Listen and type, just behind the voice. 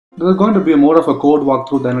This is going to be more of a code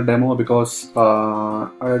walkthrough than a demo because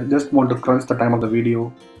I just want to crunch the time of the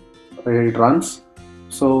video it runs.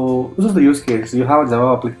 So this is the use case. You have a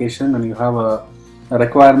Java application and you have a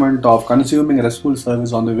requirement of consuming a RESTful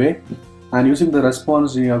service on the way, and using the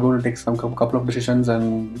response you are going to take some couple of decisions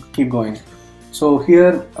and keep going. So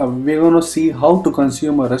here we're going to see how to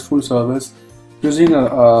consume a RESTful service using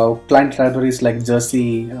client libraries like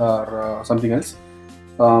Jersey or something else.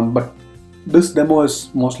 But this demo is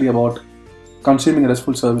mostly about consuming a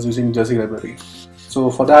RESTful service using Jersey library. So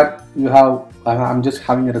for that, I'm just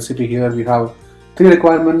having a recipe here. We have three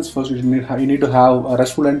requirements. First, you need to have a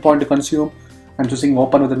RESTful endpoint to consume. I'm choosing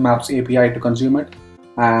Open Within Maps API to consume it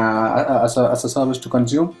as a service to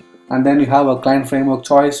consume. And then you have a client framework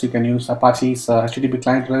choice. You can use Apache's HTTP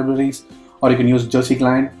client libraries, or you can use Jersey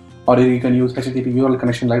client, or you can use HTTP URL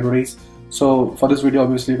connection libraries. So for this video,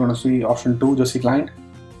 obviously, you're going to see option 2, Jersey client.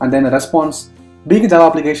 And then a response. Being a Java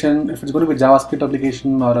application, if it's going to be a JavaScript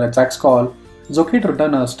application or a JAX call, it's okay to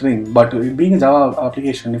return a string. But being a Java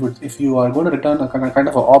application, if you are going to return a kind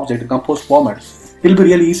of an object in composed format, it'll be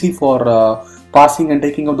really easy for passing and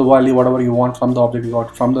taking out the value whatever you want from the object you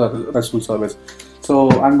got from the RESTful service. So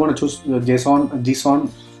I'm going to choose JSON,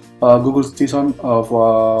 Google's JSON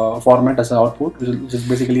format as an output, which is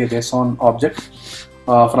basically a JSON object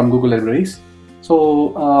from Google libraries.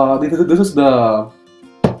 So this is the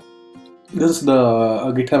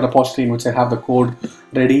GitHub repository in which I have the code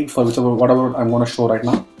ready for whatever I'm going to show right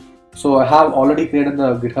now. So I have already created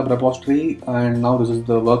the GitHub repository, and now this is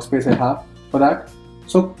the workspace I have for that.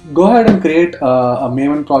 So go ahead and create a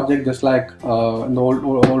Maven project just like in the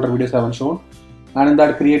older videos I haven't shown, and in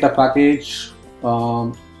that create a package,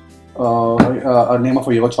 a name of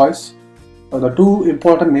your choice. The two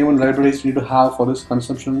important Maven libraries you need to have for this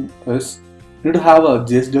consumption is you need to have a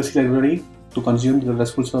Jersey library to consume the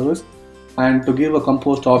RESTful service. And to give a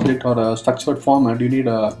composed object or a structured format, you need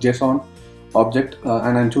a JSON object,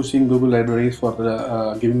 and I'm choosing Google libraries for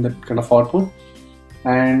giving that kind of output.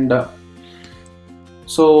 And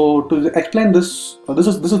so to explain this, this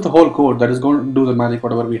is the whole code that is going to do the magic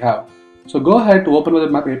whatever we have. So go ahead to Open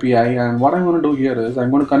Within Map API, and what I'm going to do here is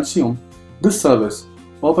I'm going to consume this service,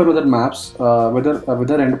 Open Within Maps weather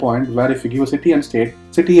endpoint, where if you give a city and state,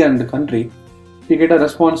 city and country, you get a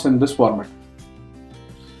response in this format.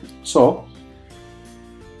 So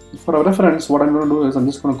for a reference, what I'm going to do is I'm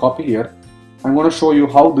just going to copy here. I'm going to show you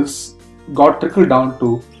how this got trickled down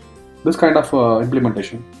to this kind of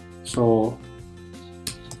implementation. So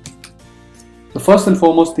the first and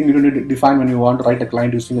foremost thing you need to define when you want to write a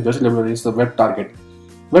client using a Jersey library is the web target.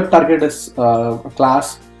 Web target is a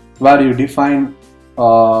class where you define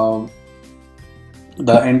the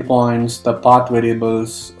endpoints, the path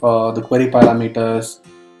variables, the query parameters.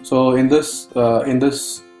 So in this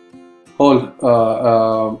whole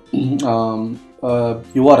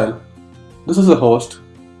URL, this is the host,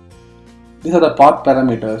 these are the path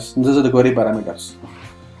parameters, and these are the query parameters.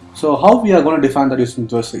 So how we are going to define that using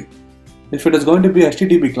Jersey? If it is going to be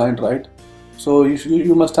HTTP client, right? So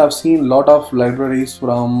you must have seen a lot of libraries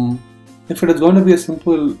from. If it is going to be a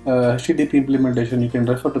simple HTTP implementation, you can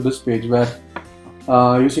refer to this page where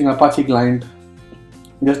using Apache client,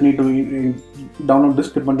 you just need to download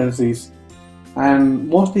this dependencies. And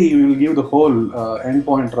mostly you will give the whole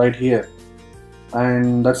endpoint right here,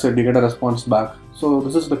 and that's it, you get a response back. So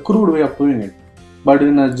this is the crude way of doing it, but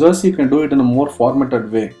in a Jersey you can do it in a more formatted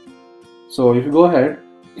way. So if you go ahead,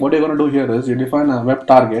 what you're going to do here is you define a web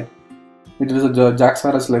target, which is a JAX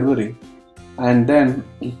library, and then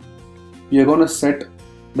you're going to set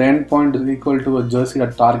the endpoint is equal to a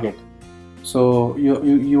Jersey.target. So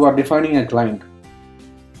you are defining a client.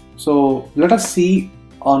 So let us see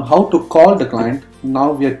on how to call the client.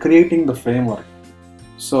 Now we are creating the framework.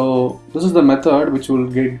 So this is the method which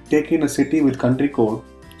will take in a city with country code.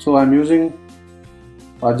 So I'm using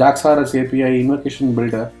a JAX API invocation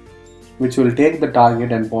builder, which will take the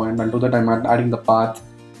target endpoint, and to that I'm adding the path,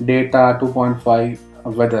 data 2.5,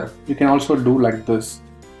 weather. You can also do like this,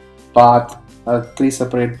 path, 3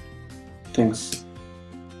 separate things.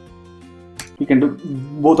 You can do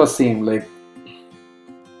both are same, like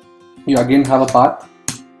you again have a path,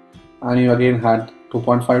 and you again had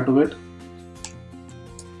 2.5 to it,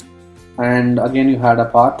 and again you had a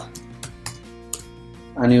path,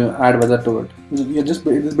 and you add weather to it. You're just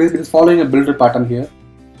basically following a builder pattern here.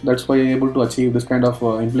 That's why you're able to achieve this kind of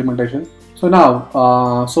implementation. So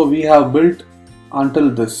now, so we have built until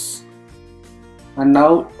this, and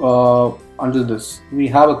now until this, we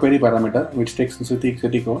have a query parameter which takes the city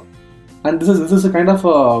code, and this is a kind of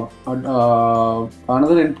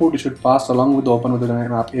another input you should pass along with the Open Within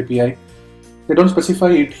Map API. They don't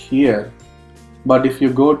specify it here, But if you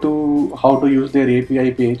go to how to use their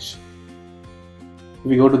API page,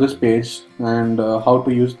 if you go to this page and how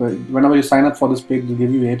to use whenever you sign up for this page, they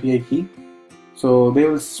give you API key. So they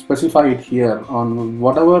will specify it here on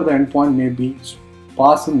whatever the endpoint may be,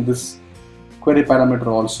 pass in this query parameter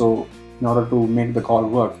also in order to make the call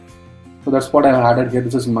work. So that's what I have added here.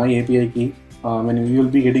 This is my API key. When you will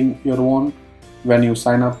be getting your own when you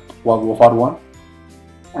sign up for one.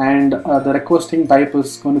 And the requesting type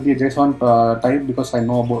is going to be a JSON type, because I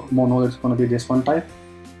know it's going to be a JSON type.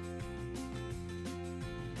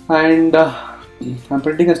 And I'm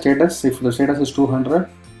printing a status. If the status is 200,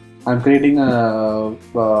 I'm creating a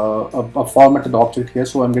formatted object here,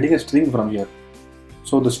 so I'm getting a string from here.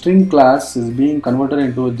 So the string class is being converted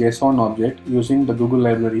into a JSON object using the Google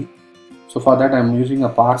library. So for that I'm using a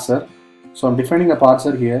parser. So I'm defining a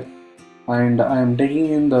parser here, and I'm taking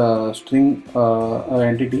in the string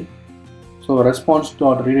entity. So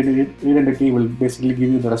response.read entity will basically give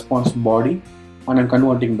you the response body, and I'm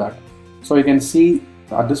converting that. So you can see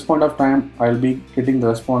at this point of time I'll be getting the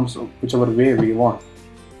response whichever way we want.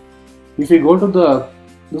 If you go to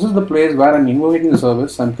this is the place where I'm invoking the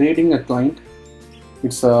service. I'm creating a client.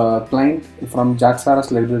 It's a client from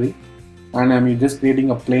Jaxara's library, and I'm just creating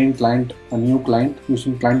a plain client, a new client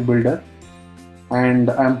using client builder, and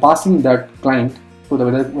I'm passing that client to the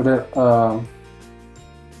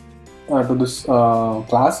to this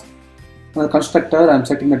class. And the constructor, I'm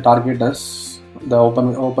setting the target as the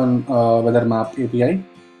open weather map API,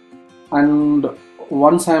 and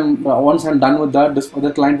once I'm done with that, this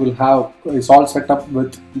other client will have it's all set up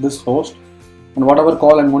with this host, and whatever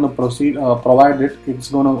call I'm going to provide it's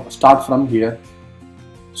going to start from here.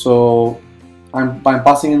 So I'm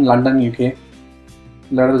passing in London, UK.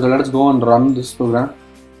 Let us go and run this program,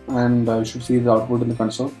 and you should see the output in the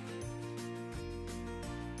console.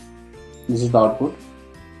 This is the output.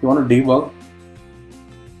 If you want to debug,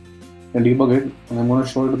 and debug it, and I'm going to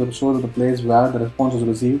show the place where the response is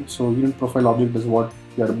received. So unit profile object is what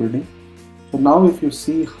we are building. So now if you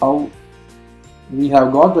see how we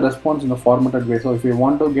have got the response in a formatted way. So if you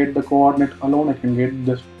want to get the coordinate alone, I can get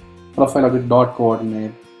this profile object dot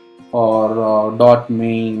coordinate or dot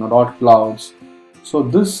main or dot clouds. So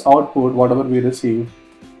this output, whatever we received,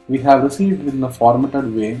 we have received in a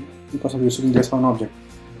formatted way because of using JSON object.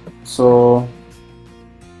 So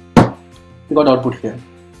we got output here.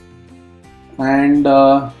 And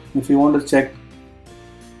if you want to check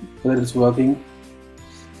whether it's working,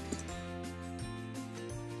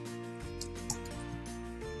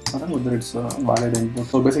 whether it's valid input.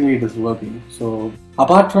 So basically it is working. So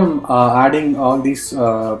apart from adding all these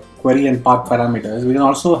query and path parameters, we can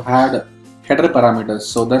also add header parameters.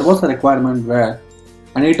 So there was a requirement where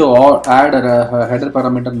I need to add a header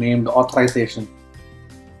parameter named authorization,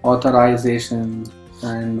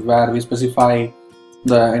 and where we specify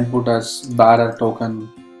the input as bearer token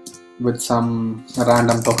with some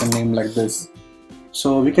random token name like this.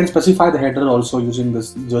 So we can specify the header also using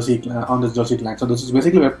this Jersey client. So this is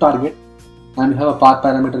basically web target, and you have a path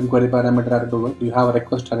parameter and query parameter added to it. You have a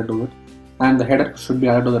request added to it, and the header should be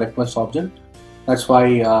added to the request object. That's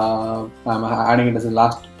why I'm adding it as the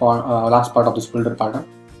last part of this builder pattern.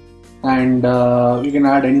 And you can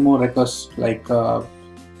add any more requests like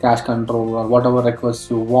cache control or whatever requests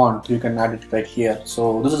you want. You can add it right here.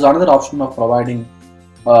 So this is another option of providing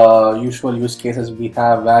usual use cases we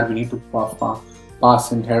have where we need to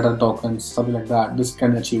pass in header tokens, something like that. This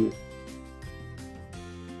can achieve it.